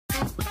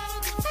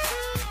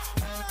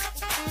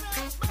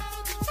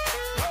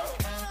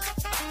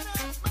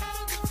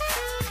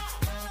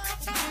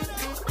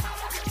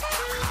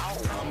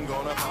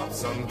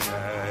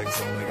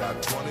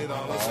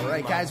All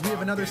right, guys, we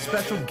have another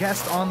special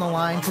guest on the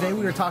line. Today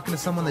we are talking to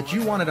someone that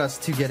you wanted us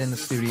to get in the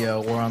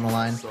studio or on the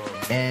line,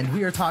 and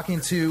we are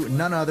talking to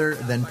none other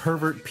than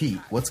Pervert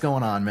Pete. What's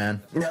going on,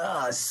 man?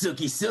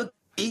 Sookie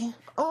Sookie.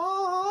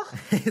 Oh,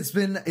 It's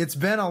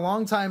been a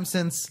long time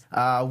since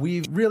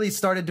we really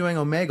started doing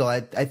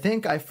Omegle. I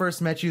think I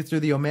first met you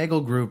through the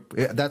Omegle group.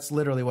 That's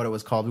literally what it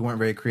was called. We weren't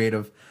very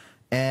creative.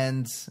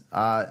 And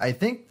I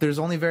think there's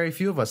only very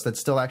few of us that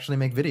still actually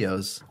make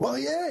videos. well,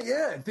 yeah.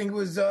 I think it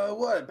was,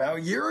 about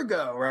a year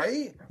ago,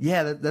 right?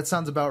 Yeah, that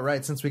sounds about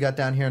right, since we got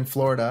down here in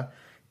Florida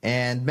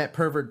and met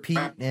Pervert Pete.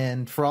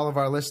 And for all of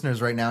our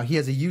listeners right now, he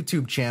has a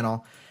YouTube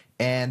channel.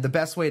 And the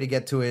best way to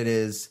get to it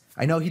is,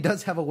 I know he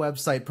does have a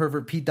website,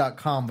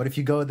 pervertpete.com, but if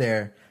you go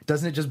there,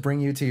 doesn't it just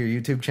bring you to your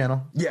YouTube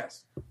channel?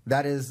 Yes.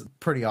 That is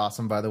pretty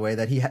awesome, by the way,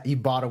 that he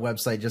bought a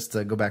website just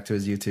to go back to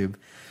his YouTube.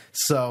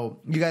 So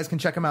you guys can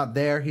check him out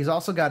there. He's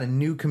also got a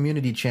new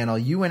community channel.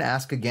 You and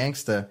Ask a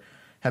Gangsta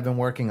have been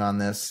working on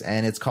this,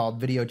 and it's called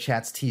Video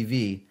Chats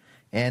TV.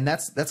 And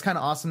that's kind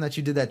of awesome that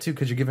you did that too,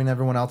 because you're giving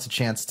everyone else a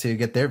chance to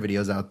get their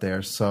videos out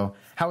there. So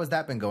how has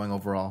that been going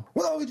overall?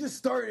 Well, we just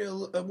started,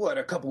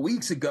 a couple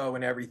weeks ago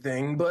and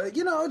everything, but,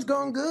 it's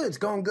going good. It's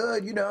going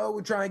good.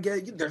 We're trying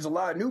to there's a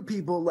lot of new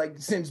people, like,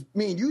 since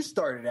me and you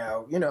started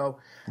out,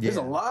 there's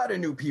a lot of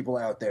new people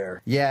out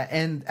there. Yeah,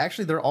 and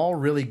actually they're all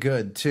really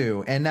good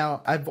too. And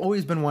now I've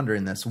always been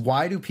wondering this.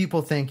 Why do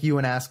people think you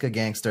and Ask a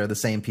Gangsta are the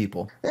same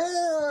people?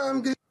 Yeah,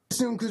 I'm good.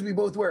 Assume because we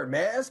both wear a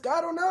mask.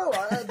 I don't know.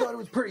 I thought it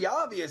was pretty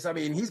obvious. I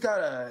mean, he's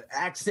got an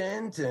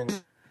accent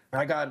and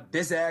I got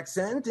this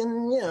accent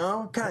and,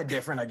 kind of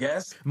different, I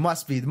guess.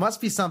 Must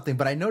be something.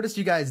 But I noticed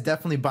you guys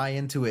definitely buy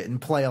into it and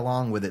play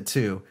along with it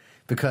too.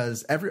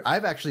 Because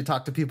I've actually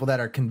talked to people that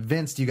are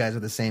convinced you guys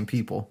are the same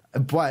people.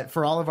 But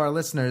for all of our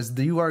listeners,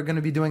 you are going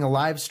to be doing a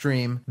live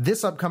stream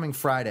this upcoming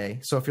Friday.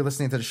 So if you're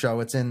listening to the show,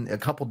 it's in a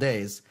couple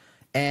days.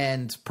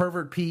 And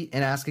Pervert Pete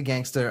and Ask a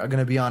Gangster are going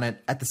to be on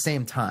it at the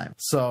same time.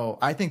 So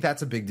I think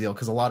that's a big deal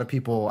because a lot of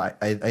people,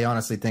 I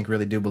honestly think,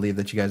 really do believe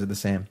that you guys are the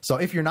same. So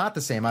if you're not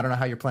the same, I don't know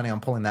how you're planning on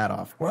pulling that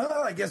off.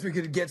 Well, I guess we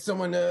could get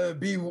someone to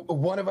be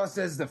one of us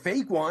as the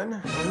fake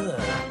one.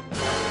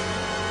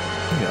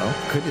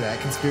 Could do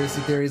that.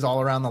 Conspiracy theories all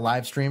around the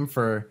live stream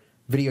for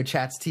Video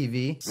Chats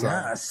TV. So.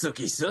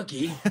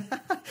 Sookie.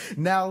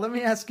 Now, let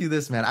me ask you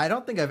this, man. I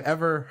don't think I've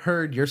ever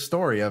heard your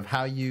story of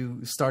how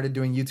you started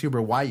doing YouTube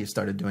or why you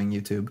started doing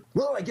YouTube.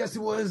 Well, I guess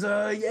it was,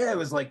 it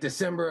was like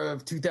December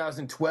of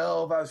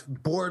 2012. I was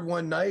bored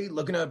one night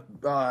looking up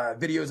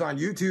videos on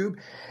YouTube,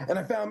 and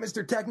I found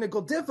Mr.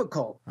 Technical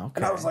Difficult. Okay.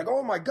 And I was like,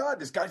 oh my God,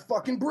 this guy's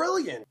fucking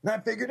brilliant. And I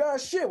figured, oh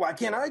shit, why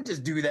can't I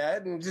just do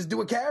that and just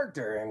do a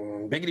character?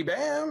 And biggity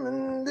bam,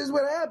 and this is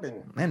what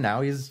happened. And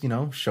now he's,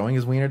 showing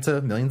his wiener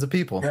to millions of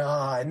people.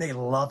 And they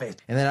love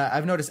it. And then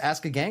I've noticed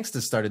Ask a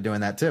Gangsta started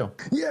doing that too.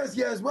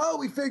 Yes. Well,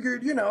 we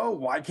figured,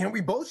 why can't we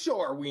both show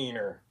our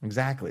wiener?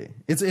 Exactly.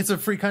 It's a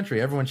free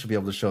country. Everyone should be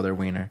able to show their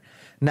wiener.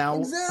 Now,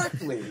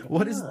 exactly.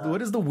 What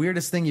is the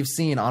weirdest thing you've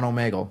seen on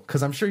Omegle?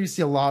 Because I'm sure you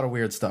see a lot of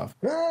weird stuff.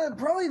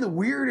 Probably the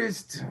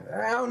weirdest.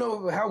 I don't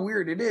know how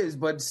weird it is,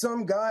 but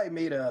some guy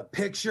made a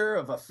picture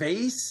of a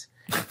face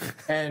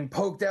and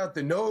poked out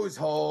the nose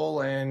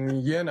hole, and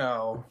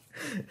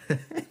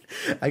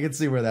I can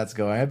see where that's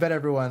going. I bet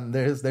everyone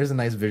there's a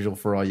nice visual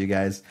for all you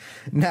guys.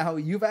 Now,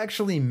 you've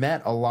actually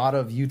met a lot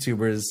of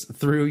YouTubers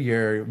through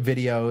your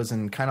videos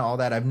and kind of all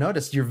that. I've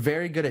noticed you're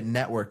very good at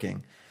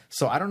networking.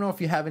 So I don't know if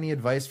you have any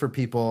advice for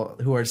people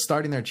who are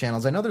starting their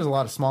channels. I know there's a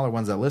lot of smaller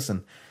ones that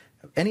listen.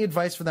 Any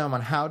advice for them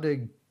on how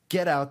to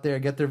get out there,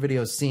 get their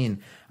videos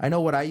seen? I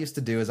know what I used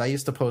to do is I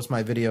used to post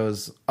my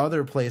videos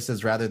other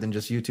places rather than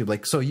just YouTube.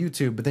 Like, so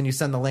YouTube, but then you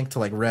send the link to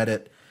like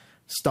Reddit,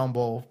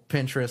 Stumble,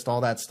 Pinterest,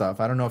 all that stuff.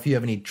 I don't know if you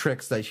have any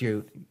tricks that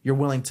you're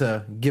willing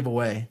to give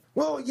away.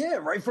 Well, yeah,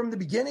 right from the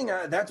beginning,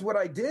 that's what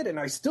I did, and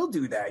I still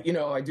do that.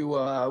 I do,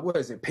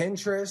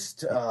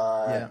 Pinterest,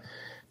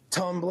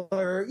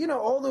 Tumblr,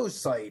 all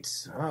those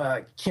sites.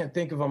 I can't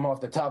think of them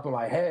off the top of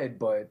my head,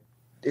 but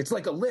it's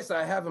like a list.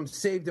 I have them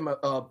saved in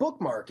a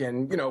bookmark,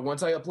 and,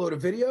 once I upload a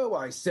video,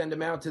 I send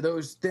them out to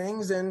those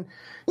things, and,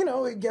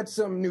 it gets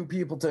some new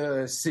people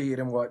to see it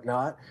and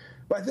whatnot.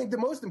 But I think the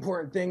most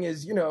important thing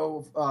is,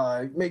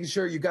 making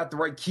sure you got the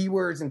right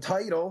keywords and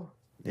title,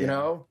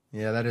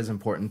 Yeah, that is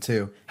important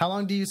too. How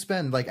long do you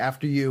spend, like,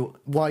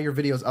 while your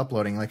video's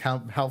uploading? Like,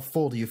 how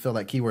full do you fill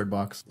that keyword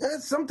box?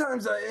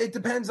 Sometimes it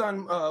depends on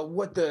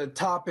what the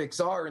topics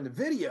are in the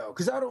video.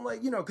 Because I don't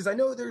like, because I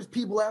know there's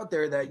people out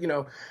there that,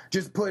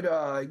 just put,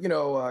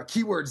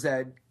 keywords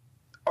that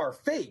are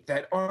fake,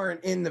 that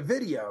aren't in the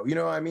video. You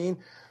know what I mean?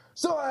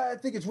 So I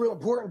think it's real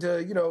important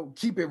to,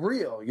 keep it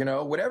real.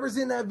 Whatever's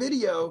in that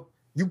video,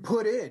 you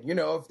put in,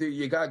 if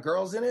you got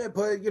girls in it,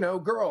 put,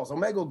 girls,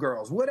 Omegle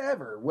girls,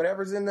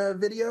 whatever's in the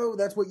video,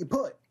 that's what you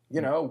put.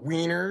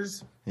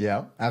 Wieners.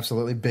 Yeah,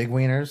 absolutely. Big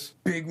wieners.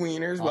 Big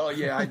wieners. Well,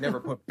 yeah, I'd never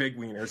put big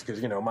wieners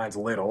because, mine's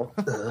little.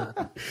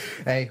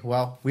 Hey,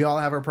 well, we all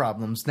have our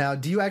problems. Now,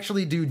 do you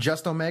actually do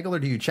just Omegle or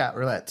do you chat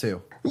roulette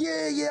too?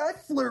 Yeah, I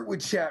flirt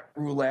with chat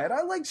roulette.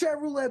 I like chat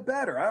roulette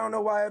better. I don't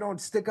know why I don't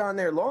stick on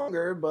there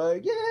longer,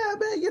 but yeah,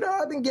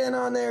 I've been getting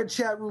on there,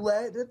 chat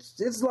roulette.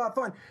 It's a lot of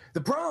fun.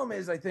 The problem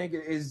is, I think,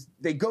 is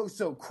they go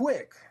so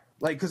quick.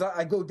 Like, because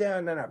I go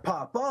down and I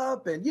pop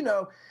up and,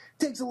 it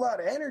takes a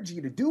lot of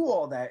energy to do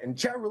all that. And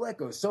chat roulette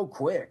goes so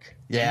quick.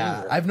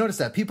 Yeah, I've noticed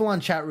that. People on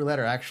chat roulette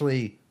are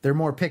actually, they're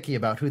more picky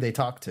about who they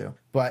talk to.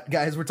 But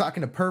guys, we're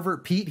talking to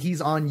Pervert Pete. He's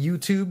on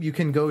YouTube. You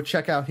can go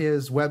check out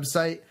his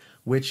website,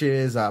 which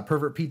is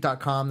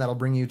pervertpete.com. That'll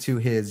bring you to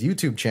his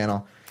YouTube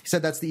channel. He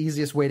said that's the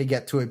easiest way to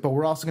get to it, but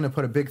we're also going to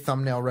put a big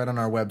thumbnail right on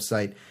our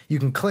website. You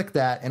can click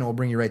that and it will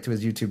bring you right to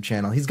his YouTube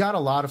channel. He's got a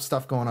lot of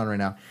stuff going on right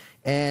now.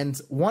 And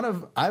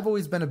I've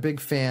always been a big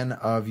fan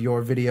of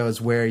your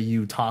videos where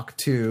you talk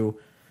to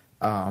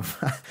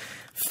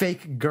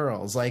fake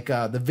girls, like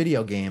the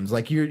video games.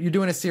 Like you're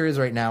doing a series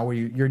right now where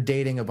you're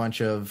dating a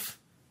bunch of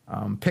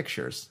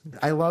pictures.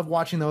 I love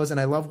watching those, and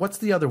I love, what's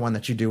the other one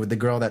that you do with the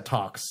girl that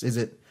talks?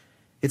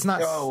 It's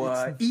not.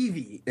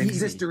 Evie.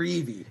 Exister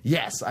Evie.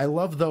 Yes, I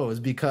love those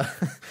because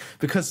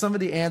some of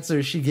the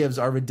answers she gives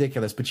are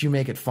ridiculous, but you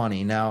make it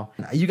funny. Now,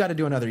 you got to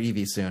do another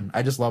Evie soon.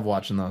 I just love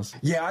watching those.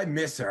 Yeah, I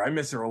miss her. I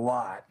miss her a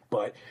lot.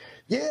 But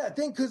yeah, I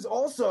think because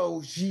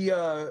also she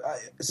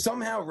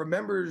somehow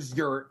remembers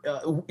your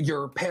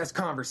past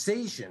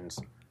conversations.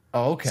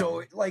 Oh, okay.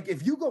 So, like,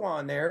 if you go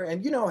on there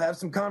and, have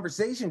some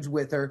conversations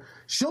with her,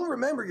 she'll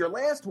remember your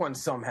last one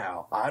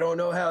somehow. I don't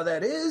know how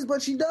that is,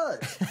 but she does.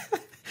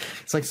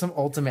 It's like some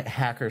ultimate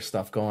hacker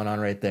stuff going on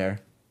right there.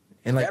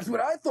 And like, that's what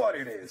I thought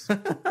it is.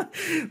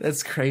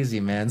 That's crazy,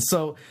 man.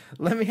 So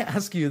let me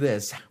ask you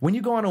this. When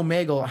you go on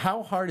Omegle,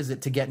 how hard is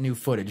it to get new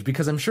footage?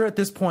 Because I'm sure at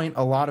this point,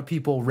 a lot of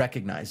people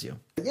recognize you.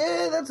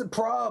 Yeah, that's a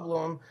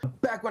problem.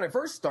 Back when I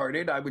first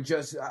started, I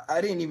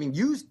didn't even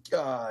use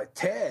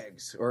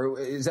tags, or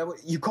is that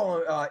what you call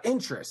them,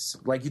 interests?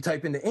 Like you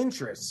type in the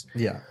interests.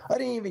 Yeah. I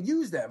didn't even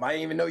use them. I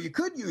didn't even know you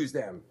could use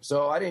them.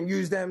 So I didn't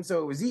use them,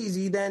 so it was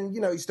easy. Then,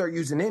 you start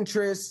using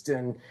interests,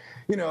 and,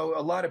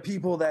 a lot of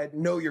people that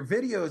know your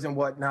videos and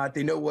whatnot,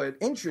 they know what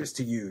interest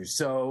to use.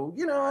 So,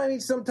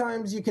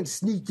 sometimes you can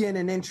sneak in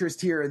an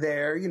interest here or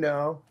there,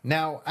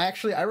 Now,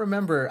 actually, I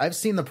remember I've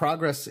seen the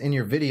progress in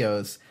your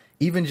videos,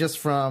 even just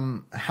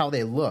from how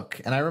they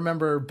look. And I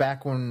remember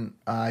back when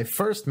I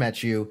first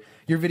met you,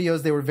 your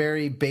videos, they were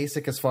very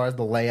basic as far as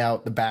the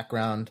layout, the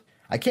background.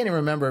 I can't even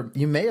remember.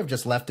 You may have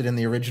just left it in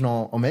the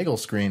original Omegle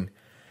screen.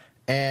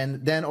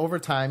 And then over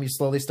time, you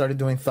slowly started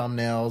doing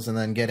thumbnails and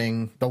then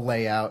getting the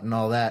layout and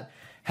all that.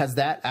 Has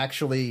that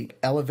actually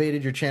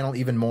elevated your channel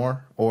even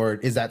more? Or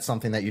is that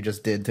something that you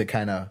just did to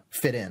kind of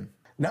fit in?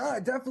 No,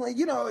 definitely,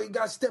 you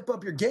got to step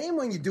up your game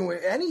when you're doing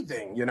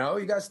anything, you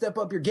got to step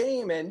up your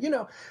game. And,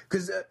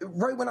 because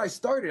right when I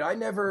started, I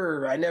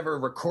never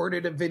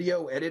recorded a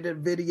video, edited a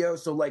video.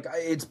 So, like,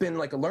 it's been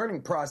like a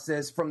learning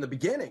process from the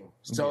beginning.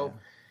 So,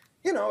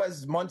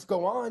 as months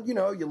go on, you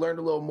learn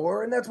a little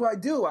more. And that's what I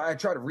do. I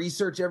try to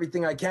research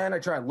everything I can. I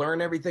try to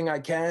learn everything I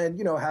can,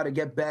 how to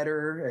get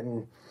better.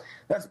 And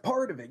that's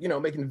part of it,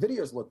 making the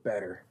videos look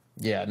better.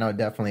 Yeah, no,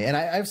 definitely. And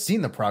I've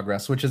seen the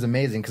progress, which is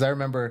amazing, because I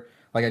remember,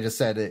 like I just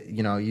said,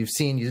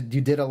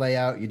 you did a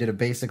layout, you did a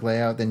basic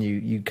layout, then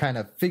you kind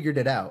of figured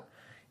it out.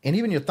 And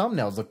even your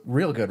thumbnails look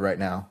real good right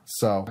now.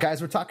 So,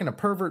 guys, we're talking to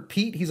Pervert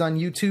Pete. He's on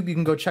YouTube. You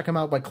can go check him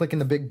out by clicking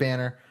the big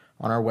banner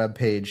on our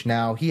webpage.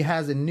 Now, he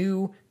has a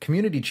new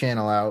community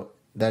channel out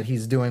that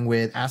he's doing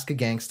with Ask a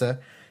Gangsta,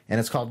 and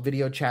it's called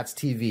Video Chats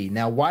TV.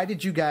 Now, why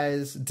did you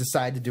guys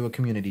decide to do a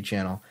community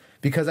channel?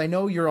 Because I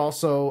know you're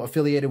also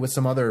affiliated with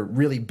some other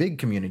really big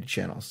community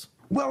channels.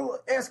 Well,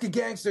 Ask a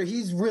Gangster,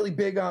 he's really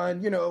big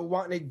on,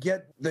 wanting to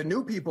get the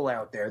new people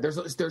out there.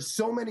 There's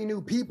so many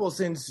new people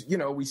since,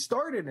 we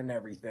started and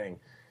everything.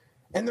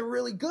 And they're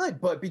really good.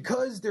 But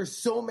because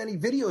there's so many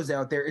videos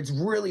out there, it's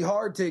really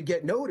hard to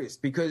get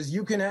noticed, because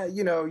you can,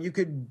 you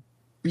could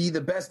be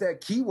the best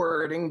at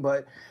keywording,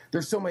 but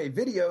there's so many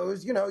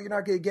videos, you're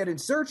not going to get in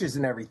searches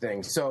and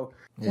everything. So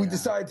we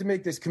decided to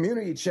make this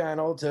community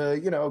channel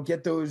to,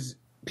 get those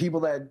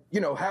people that,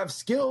 have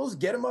skills,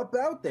 get them up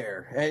out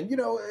there. And,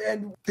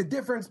 and the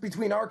difference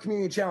between our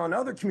community channel and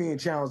other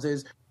community channels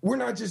is we're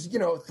not just,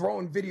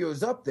 throwing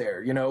videos up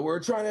there. We're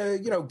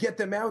trying to, get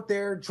them out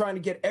there, trying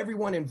to get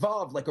everyone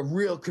involved like a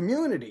real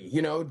community,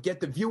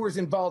 get the viewers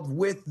involved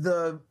with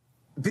the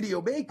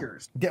video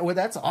makers. Yeah, well,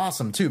 that's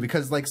awesome, too,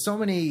 because like so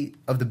many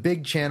of the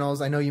big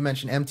channels, I know you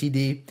mentioned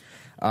MTD,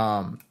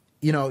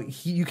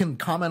 you can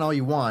comment all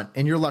you want,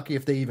 and you're lucky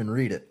if they even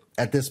read it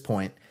at this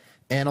point.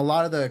 And a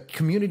lot of the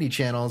community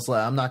channels,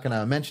 I'm not going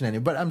to mention any,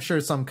 but I'm sure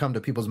some come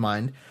to people's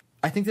mind.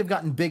 I think they've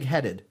gotten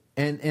big-headed,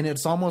 and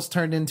it's almost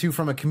turned into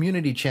from a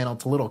community channel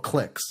to little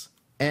cliques.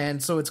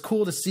 And so it's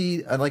cool to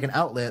see like an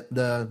outlet,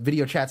 the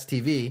Video Chats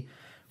TV,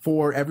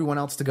 for everyone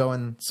else to go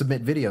and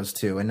submit videos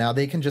to. And now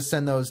they can just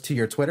send those to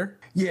your Twitter?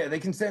 Yeah, they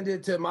can send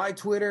it to my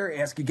Twitter,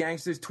 Ask a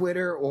Gangster's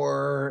Twitter,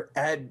 or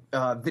at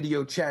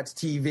Video Chats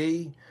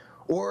TV,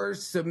 or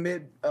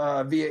submit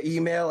via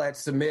email at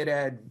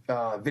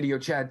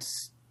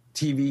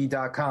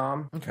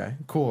submit@videochatstv.com. Okay,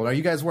 cool. Are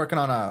you guys working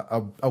on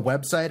a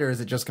website, or is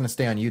it just going to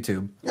stay on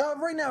YouTube?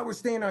 Right now, we're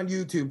staying on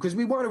YouTube because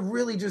we want to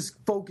really just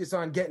focus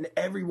on getting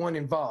everyone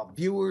involved.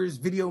 Viewers,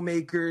 video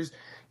makers,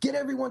 get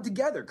everyone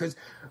together. Because,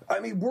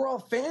 I mean, we're all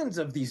fans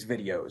of these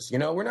videos. You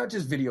know, we're not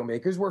just video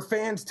makers. We're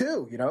fans,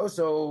 too, you know.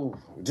 So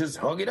just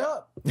hug it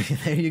up.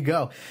 There you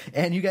go.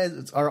 And you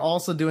guys are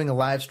also doing a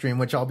live stream,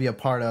 which I'll be a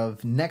part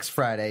of next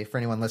Friday for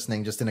anyone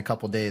listening just in a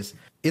couple days.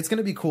 It's going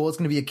to be cool. It's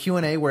going to be a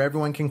Q&A where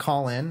everyone can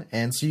call in.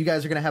 And so you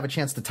guys are going to have a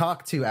chance to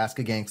talk to Ask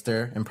a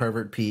Gangster and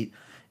Pervert Pete.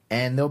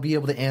 And they'll be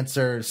able to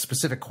answer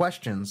specific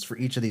questions for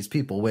each of these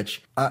people,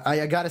 which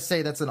I got to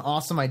say, that's an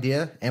awesome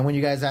idea. And when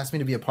you guys asked me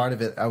to be a part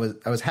of it, I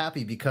was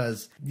happy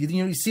because,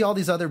 you see all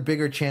these other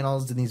bigger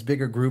channels and these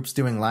bigger groups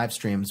doing live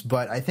streams.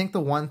 But I think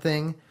the one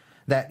thing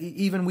that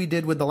even we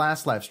did with the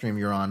last live stream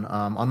you're on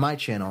my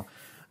channel,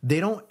 they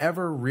don't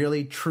ever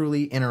really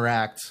truly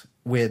interact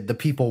with the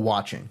people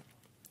watching.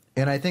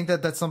 And I think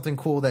that that's something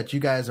cool that you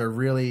guys are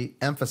really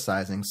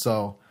emphasizing.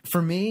 So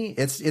for me,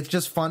 it's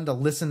just fun to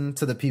listen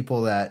to the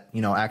people that,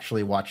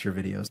 actually watch your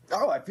videos.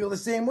 Oh, I feel the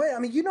same way. I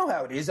mean, you know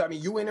how it is. I mean,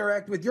 you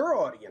interact with your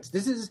audience.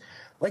 This is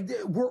like,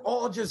 we're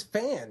all just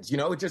fans,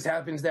 It just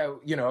happens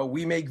that,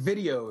 we make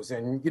videos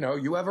and,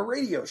 you have a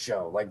radio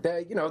show like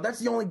that. That's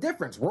the only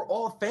difference. We're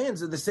all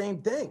fans of the same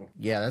thing.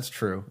 Yeah, that's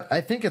true.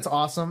 I think it's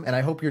awesome. And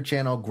I hope your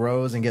channel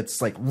grows and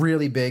gets like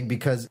really big,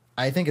 because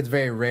I think it's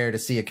very rare to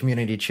see a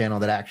community channel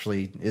that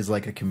actually is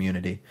like a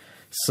community.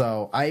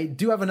 So I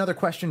do have another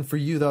question for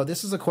you, though.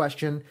 This is a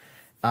question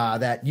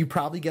that you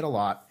probably get a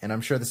lot, and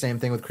I'm sure the same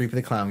thing with Creepy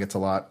the Clown gets a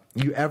lot.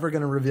 You ever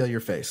going to reveal your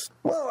face?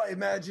 Well, I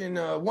imagine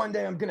one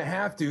day I'm going to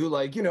have to.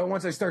 Like,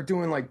 once I start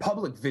doing, like,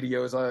 public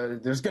videos,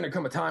 there's going to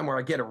come a time where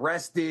I get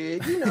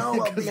arrested.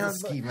 I'll be on...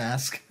 ski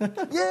mask.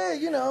 Yeah,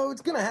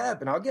 it's going to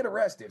happen. I'll get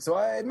arrested. So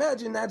I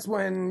imagine that's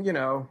when,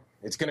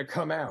 it's going to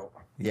come out.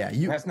 Yeah,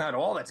 That's not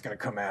all that's going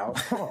to come out.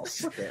 Oh,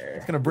 It's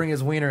going to bring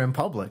his wiener in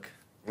public.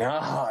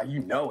 Ah, you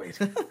know it.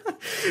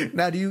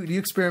 Now, do you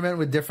experiment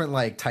with different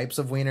like types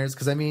of wieners?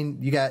 Because I mean,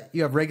 you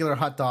have regular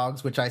hot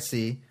dogs, which I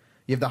see.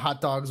 You have the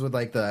hot dogs with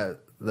like the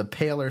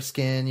paler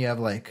skin. You have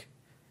like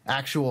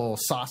actual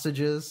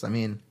sausages. I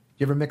mean,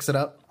 you ever mix it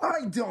up?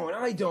 I don't.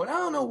 I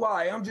don't know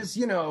why. I'm just,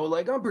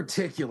 like I'm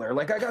particular.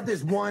 Like I got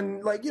this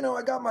one, like,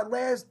 I got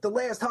the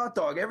last hot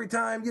dog. Every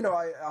time,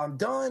 I'm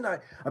done, I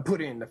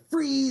put it in the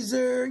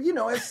freezer.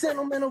 It's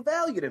sentimental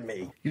value to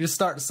me. You just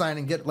start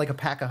signing, get like a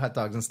pack of hot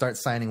dogs and start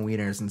signing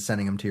wieners and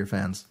sending them to your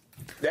fans.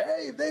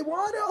 Hey, if they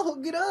want it, I'll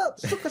hook it up.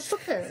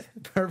 Suka.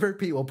 Pervert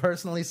Pete will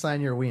personally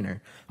sign your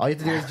wiener. All you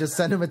have to do is just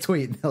send him a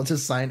tweet and he'll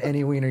just sign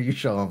any wiener you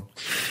show him.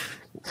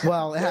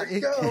 Well,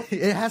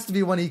 it has to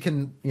be one he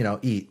can,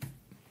 eat.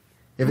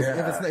 If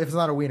it's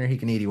not a wiener he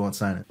can eat, he won't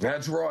sign it.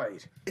 That's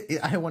right.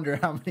 I wonder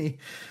how many,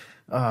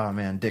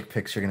 dick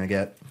pics you're going to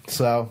get.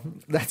 So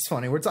that's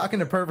funny. We're talking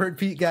to Pervert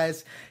Pete,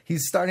 guys.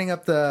 He's starting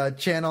up the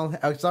channel.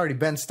 It's already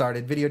been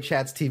started, Video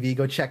Chats TV.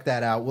 Go check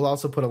that out. We'll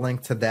also put a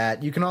link to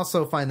that. You can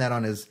also find that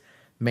on his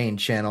main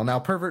channel. Now,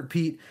 Pervert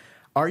Pete,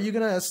 are you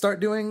going to start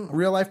doing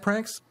real life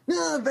pranks?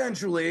 Yeah,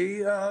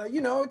 eventually.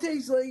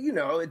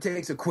 It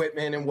takes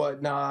equipment and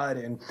whatnot,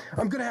 and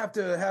I'm going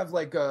to have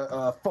like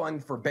a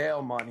fund for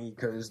bail money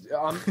because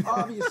I'm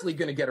obviously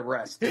going to get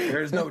arrested.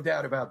 There's no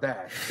doubt about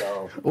that.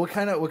 So, what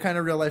kind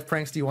of real life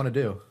pranks do you want to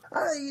do?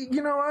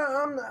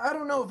 I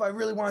don't know if I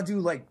really want to do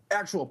like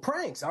actual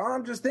pranks.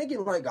 I'm just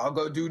thinking like I'll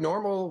go do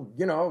normal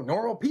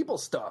people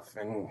stuff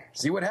and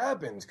see what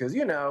happens because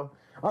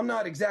I'm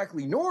not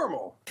exactly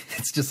normal.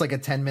 It's just like a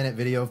 10-minute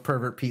video of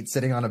Pervert Pete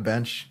sitting on a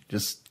bench,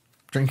 just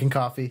drinking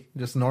coffee,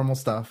 just normal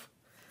stuff.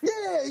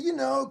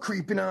 Yeah,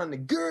 creeping on the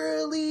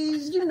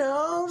girlies,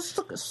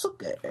 suka.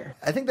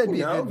 I think that'd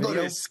be a good video.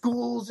 Go to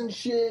schools and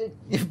shit.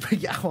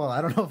 Yeah, well,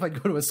 I don't know if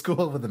I'd go to a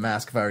school with a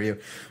mask if I were you.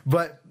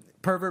 But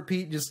Pervert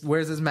Pete just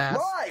wears his mask.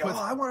 Why?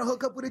 I want to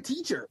hook up with a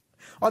teacher.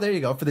 Oh, there you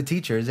go. For the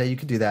teachers, yeah, you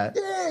could do that.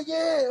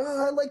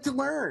 Yeah, I like to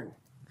learn.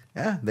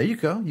 Yeah, there you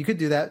go. You could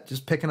do that.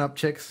 Just picking up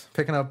chicks,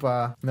 picking up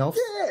MILFs.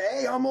 Yeah,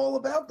 hey, I'm all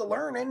about the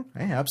learning.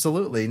 Hey,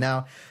 absolutely.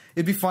 Now,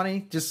 it'd be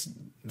funny just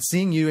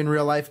seeing you in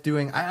real life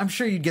doing... I'm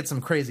sure you'd get some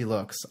crazy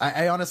looks.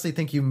 I honestly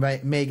think you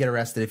may get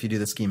arrested if you do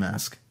the ski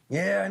mask.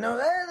 Yeah, no,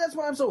 that's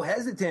why I'm so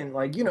hesitant.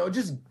 Like,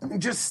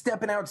 just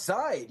stepping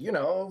outside, people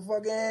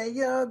are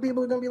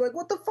going to be like,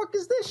 what the fuck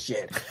is this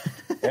shit?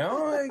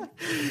 I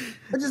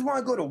just want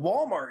to go to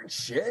Walmart and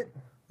shit.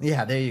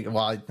 Yeah, there you go.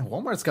 Well,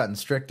 Walmart's gotten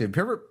stricted.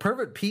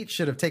 Pervert Pete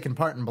should have taken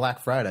part in Black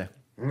Friday.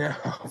 No,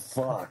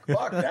 fuck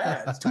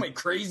that. There's too many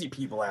crazy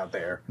people out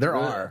there. There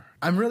are.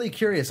 I'm really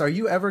curious. Are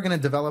you ever going to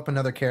develop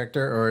another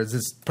character, or is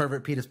this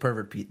Pervert Pete is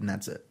Pervert Pete and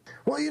that's it?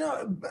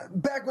 Well,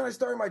 back when I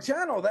started my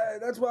channel,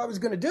 that's what I was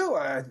going to do.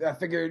 I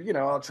figured,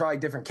 I'll try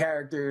different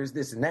characters,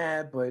 this and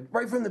that. But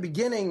right from the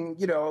beginning,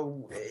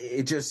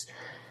 it just...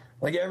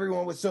 like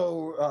everyone was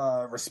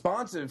so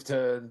responsive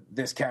to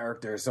this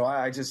character, so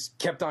I just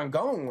kept on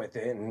going with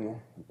it, and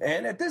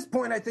at this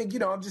point I think,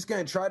 I'm just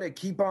gonna try to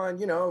keep on,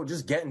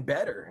 just getting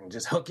better and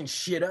just hooking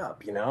shit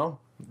up.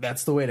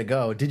 That's the way to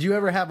go. Did you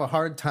ever have a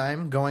hard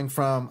time going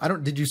from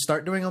did you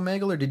start doing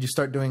Omegle, or did you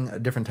start doing a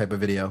different type of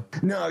video?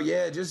 No,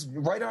 yeah, just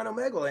right on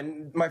Omegle,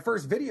 and my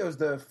first video is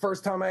the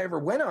first time I ever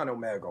went on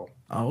Omegle.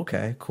 Oh,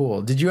 okay,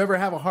 cool. Did you ever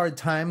have a hard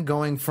time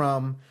going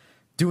from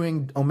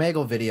doing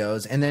Omegle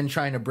videos and then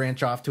trying to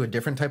branch off to a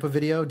different type of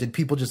video? Did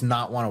people just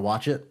not want to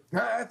watch it?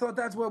 I thought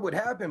that's what would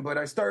happen, but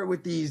I started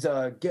with these.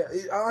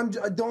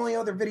 The only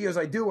other videos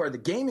I do are the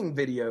gaming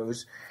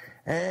videos,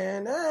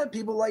 and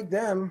people like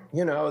them.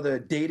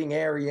 The dating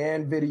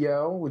Ariane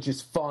video, which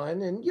is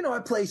fun, and I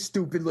play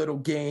stupid little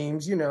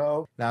games.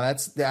 Now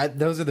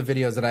those are the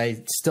videos that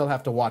I still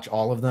have to watch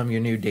all of them.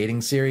 Your new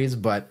dating series,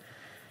 but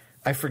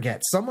I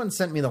forget. Someone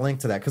sent me the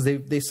link to that because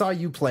they saw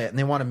you play it and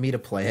they wanted me to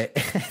play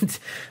it. And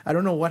I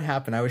don't know what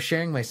happened. I was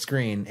sharing my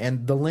screen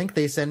and the link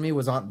they sent me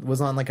was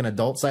on like an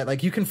adult site.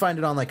 Like you can find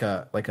it on like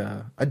a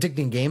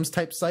addicting games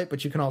type site,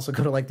 but you can also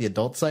go to like the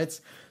adult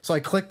sites. So I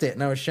clicked it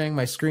and I was sharing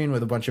my screen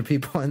with a bunch of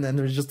people, and then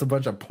there was just a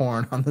bunch of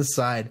porn on the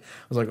side.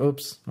 I was like,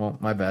 oops, well,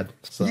 my bad.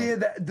 So. Yeah,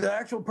 the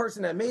actual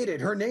person that made it,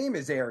 her name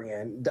is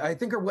Ariane. I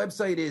think her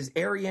website is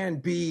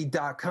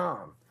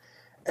arianeb.com.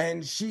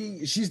 And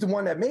she's the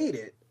one that made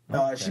it.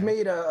 Okay. She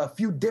made a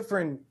few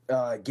different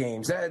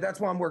games.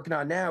 That's what I'm working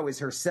on now. Is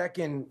her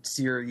second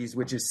series,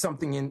 which is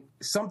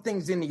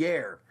Something's in the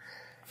Air,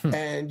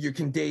 and you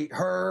can date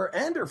her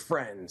and her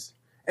friends.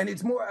 And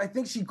it's more. I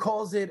think she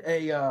calls it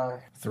a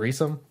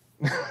threesome.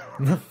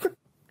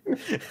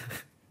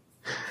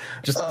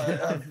 Just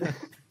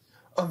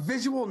a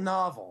visual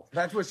novel.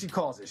 That's what she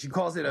calls it. She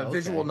calls it a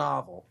visual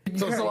novel.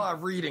 So it's a lot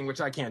of reading,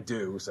 which I can't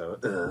do. So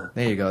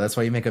there you go. That's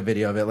why you make a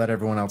video of it. Let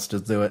everyone else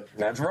just do it.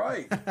 That's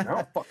right. I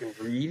don't fucking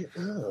read.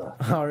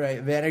 All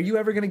right, man. Are you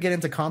ever going to get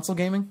into console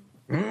gaming?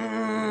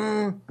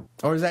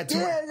 Or is that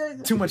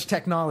too much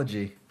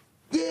technology?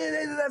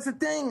 Yeah, that's the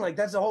thing. Like,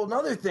 that's a whole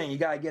nother thing. You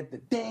gotta get the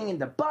thing in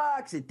the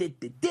box. Yeah,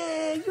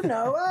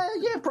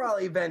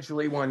 probably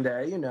eventually one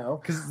day.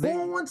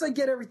 Once I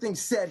get everything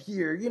set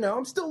here,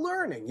 I'm still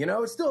learning.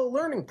 It's still a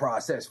learning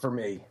process for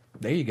me.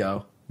 There you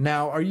go.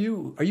 Now, are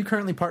you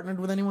currently partnered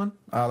with anyone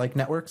like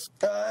networks?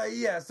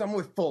 Yes, I'm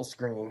with Full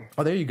Screen.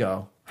 Oh, there you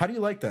go. How do you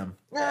like them?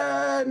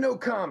 No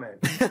comment.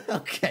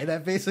 Okay,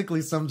 that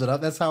basically sums it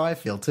up. That's how I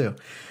feel too.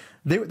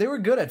 They were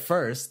good at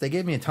first. They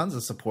gave me tons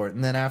of support,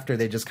 and then after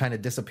they just kind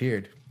of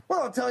disappeared.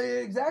 Well, I'll tell you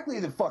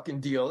exactly the fucking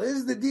deal. This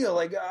is the deal.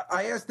 Like,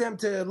 I asked them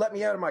to let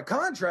me out of my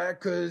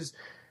contract because,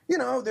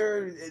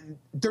 they're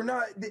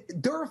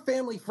a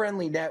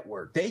family-friendly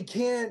network. They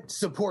can't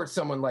support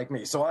someone like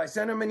me. So I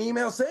sent them an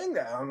email saying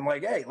that. I'm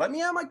like, hey, let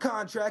me out of my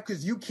contract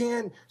because you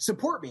can't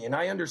support me, and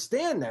I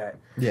understand that.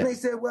 Yeah. And they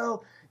said,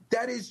 well,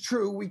 that is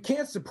true. We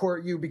can't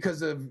support you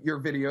because of your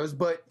videos,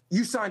 but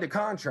you signed a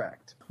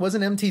contract.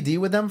 Wasn't MTD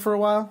with them for a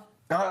while?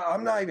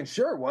 I'm not even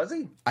sure. Was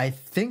he? I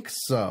think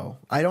so.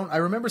 I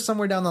remember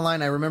somewhere down the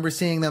line, I remember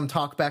seeing them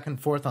talk back and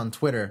forth on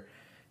Twitter,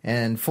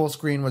 and Full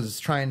Screen was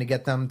trying to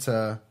get them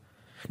to...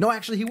 No,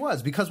 actually he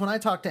was, because when I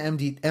talked to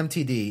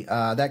MTD,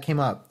 that came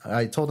up.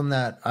 I told him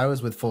that I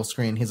was with Full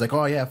Screen. He's like,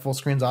 oh yeah, Full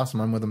Screen's awesome.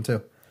 I'm with them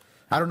too.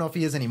 I don't know if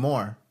he is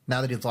anymore,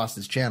 now that he's lost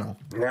his channel.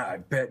 Nah, I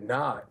bet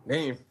not. They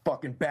ain't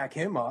fucking back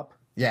him up.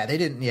 Yeah, they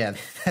didn't. Yeah,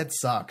 that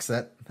sucks.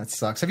 That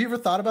sucks. Have you ever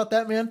thought about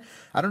that, man?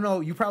 I don't know.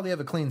 You probably have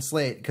a clean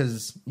slate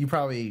because you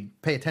probably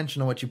pay attention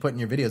to what you put in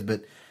your videos.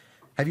 But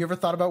have you ever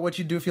thought about what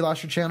you'd do if you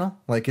lost your channel?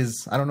 Like,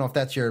 I don't know if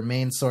that's your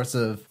main source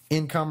of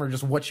income or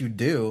just what you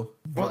do.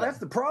 Well, that's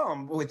the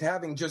problem with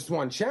having just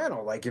one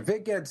channel. Like, if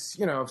it gets,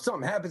 if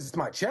something happens to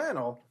my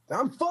channel,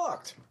 I'm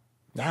fucked.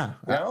 Yeah.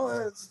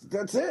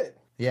 That's it.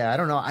 Yeah, I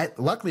don't know.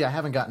 Luckily, I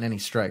haven't gotten any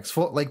strikes.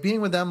 Like,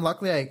 being with them,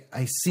 luckily,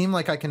 I seem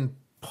like I can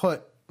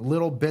put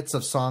little bits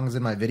of songs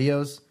in my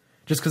videos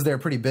just because they're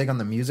pretty big on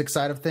the music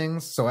side of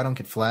things, so I don't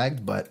get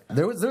flagged. But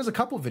there was a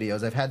couple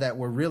videos I've had that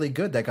were really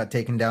good that got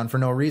taken down for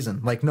no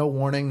reason, like no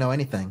warning, no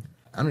anything.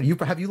 I don't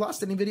know. Have you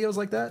lost any videos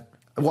like that?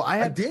 Well,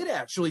 I did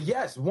actually.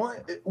 Yes,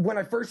 when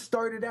I first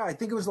started out, I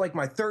think it was like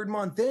my third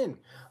month in,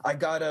 I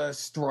got a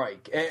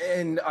strike,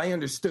 and I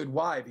understood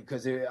why,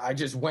 because I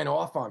just went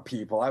off on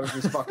people. I was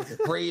just fucking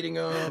degrading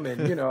them,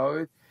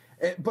 and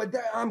But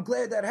I'm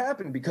glad that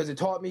happened because it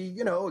taught me,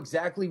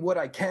 exactly what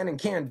I can and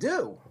can't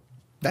do.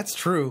 That's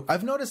true.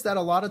 I've noticed that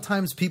a lot of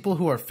times people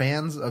who are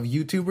fans of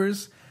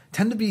YouTubers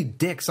tend to be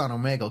dicks on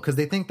Omegle because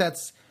they think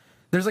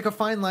there's like a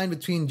fine line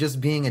between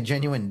just being a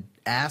genuine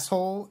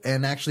asshole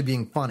and actually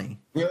being funny.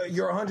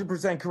 You're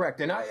 100%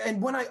 correct.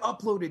 And when I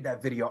uploaded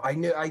that video, I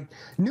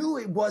knew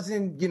it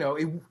wasn't,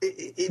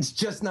 it's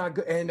just not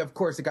good. And of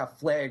course it got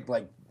flagged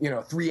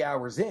 3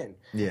 hours in.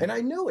 Yeah. And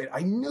I knew it.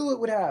 I knew it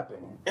would happen.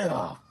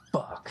 Ugh.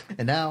 Fuck.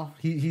 And now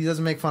he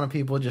doesn't make fun of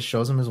people, just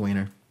shows them his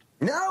wiener.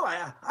 No,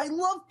 I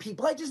love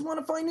people. I just want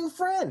to find new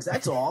friends.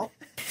 That's all.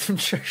 I'm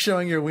sure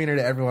showing your wiener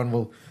to everyone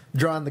will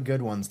draw on the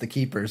good ones, the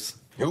keepers.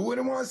 Who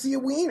wouldn't want to see a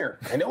wiener?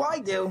 I know I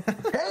do.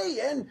 Hey,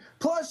 and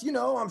plus, you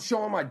know, I'm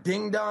showing my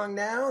ding dong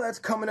now. That's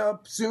coming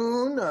up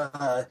soon.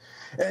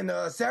 And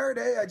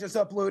Saturday, I just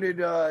uploaded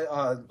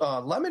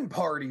a lemon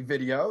party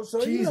video.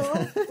 So, you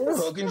know, we're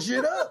hooking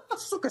shit up.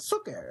 Suka.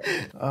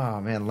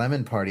 Oh, man,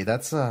 lemon party.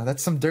 That's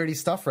some dirty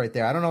stuff right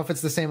there. I don't know if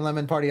it's the same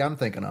lemon party I'm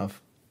thinking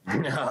of.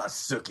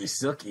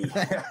 Sookie.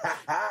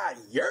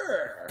 Yeah.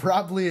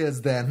 Probably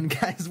is then.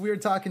 Guys, we were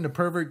talking to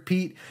Pervert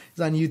Pete.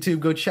 He's on YouTube.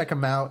 Go check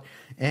him out.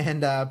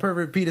 And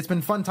Pervert Pete, it's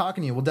been fun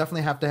talking to you. We'll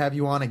definitely have to have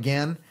you on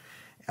again.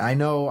 I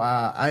know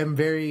I'm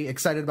very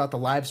excited about the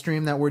live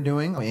stream that we're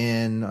doing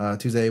in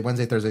Tuesday,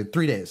 Wednesday, Thursday,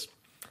 3 days.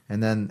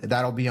 And then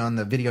that'll be on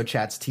the Video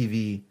Chats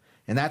TV.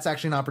 And that's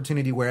actually an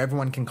opportunity where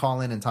everyone can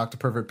call in and talk to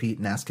Pervert Pete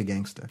and ask a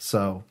gangster.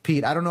 So,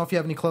 Pete, I don't know if you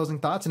have any closing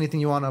thoughts, anything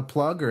you want to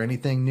plug or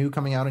anything new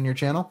coming out on your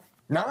channel?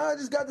 Nah, I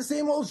just got the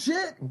same old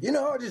shit. You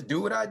know, I just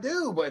do what I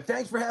do. But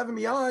thanks for having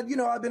me on. You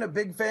know, I've been a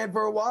big fan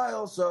for a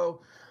while,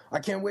 so I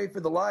can't wait for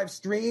the live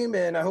stream,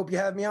 and I hope you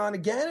have me on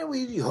again, and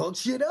we hook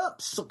shit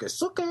up.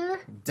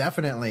 Sucker.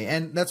 Definitely.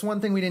 And that's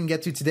one thing we didn't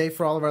get to today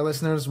for all of our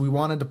listeners. We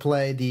wanted to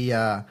play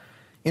the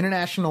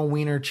International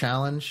Wiener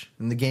Challenge.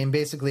 In the game,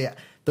 basically,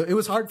 it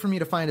was hard for me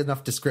to find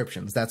enough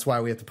descriptions. That's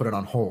why we have to put it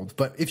on hold.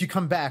 But if you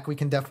come back, we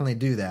can definitely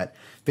do that.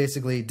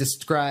 Basically,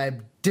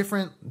 describe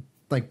different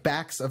like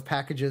backs of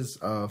packages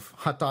of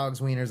hot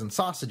dogs, wieners, and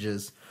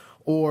sausages,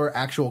 or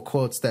actual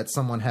quotes that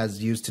someone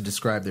has used to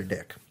describe their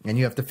dick. And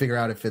you have to figure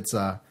out if it's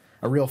a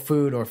real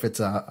food or if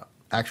it's a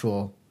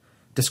actual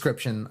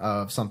description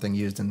of something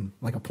used in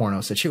like a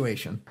porno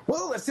situation.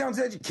 Well, that sounds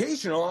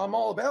educational. I'm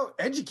all about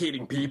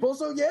educating people,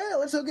 so yeah,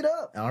 let's hook it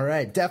up. All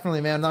right,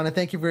 definitely, man. Donna,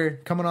 thank you for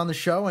coming on the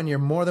show, and you're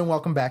more than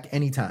welcome back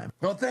anytime.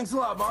 Well, thanks a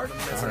lot, Mark. All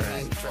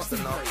right. Girl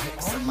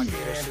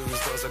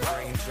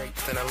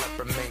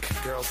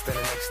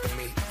standing next to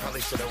me,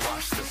 probably should have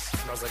washed this.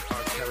 Smells like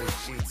R. Kelly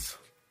sheets.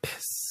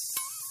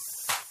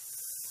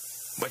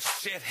 But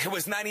shit, it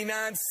was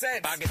 99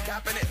 cents. I get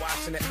copping it,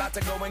 washing it. About to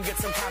go and get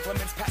some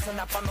compliments. Passing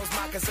up on those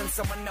moccasins.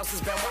 Someone else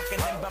has been walking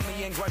in,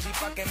 bummy and grungy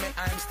fucking. And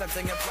I'm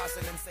stunting and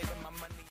flossing and saving my money.